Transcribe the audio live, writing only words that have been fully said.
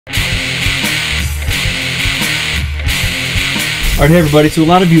Alright, hey everybody, so a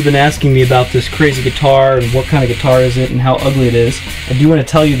lot of you have been asking me about this crazy guitar and what kind of guitar is it and how ugly it is. I do want to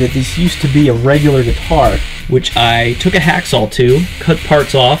tell you that this used to be a regular guitar, which I took a hacksaw to, cut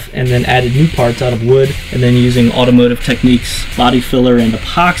parts off, and then added new parts out of wood, and then using automotive techniques, body filler, and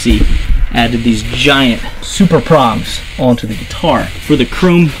epoxy, added these giant super prongs onto the guitar. For the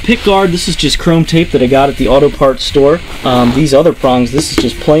chrome pickguard, this is just chrome tape that I got at the auto parts store. These other prongs, this is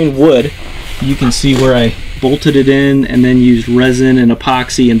just plain wood. You can see where I bolted it in and then used resin and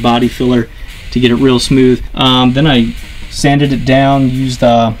epoxy and body filler to get it real smooth. Then I sanded it down, used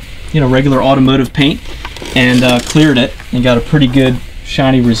regular automotive paint, and cleared it and got a pretty good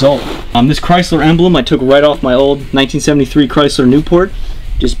shiny result. This Chrysler emblem I took right off my old 1973 Chrysler Newport.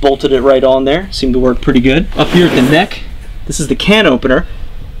 Just bolted it right on there. Seemed to work pretty good. Up here at the neck, this is the can opener,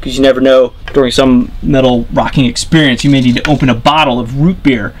 because you never know, during some metal rocking experience, you may need to open a bottle of root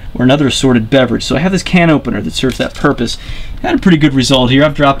beer or another assorted beverage. So I have this can opener that serves that purpose. Had a pretty good result here.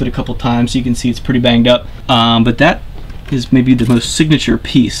 I've dropped it a couple times, so you can see it's pretty banged up. But that is maybe the most signature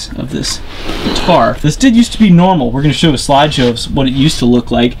piece of this guitar. This did used to be normal. We're going to show a slideshow of what it used to look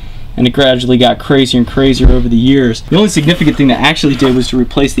like, and it gradually got crazier and crazier over the years. The only significant thing that actually did was to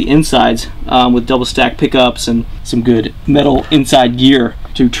replace the insides with double stack pickups and some good metal inside gear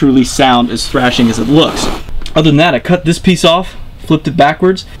to truly sound as thrashing as it looks. Other than that, I cut this piece off, flipped it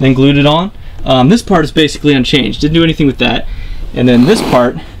backwards, then glued it on. This part is basically unchanged, didn't do anything with that. And then this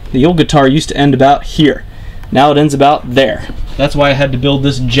part, the old guitar used to end about here. Now it ends about there. That's why I had to build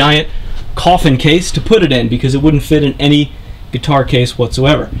this giant coffin case to put it in, because it wouldn't fit in any guitar case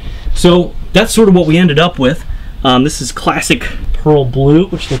whatsoever. So that's sort of what we ended up with. This is classic pearl blue,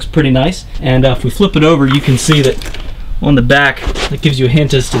 which looks pretty nice. And if we flip it over, you can see that on the back, that gives you a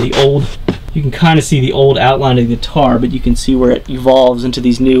hint as to the old, you can kind of see the old outline of the guitar, but you can see where it evolves into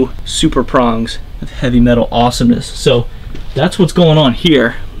these new super prongs of heavy metal awesomeness. So that's what's going on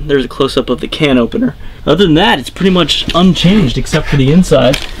here. There's a close-up of the can opener. Other than that, it's pretty much unchanged except for the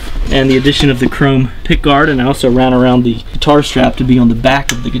inside and the addition of the chrome pickguard, and I also ran around the guitar strap to be on the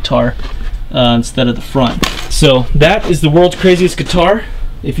back of the guitar instead of the front. So that is the world's craziest guitar.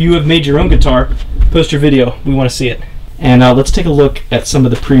 If you have made your own guitar, post your video. We want to see it. And let's take a look at some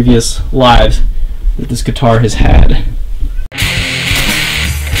of the previous lives that this guitar has had.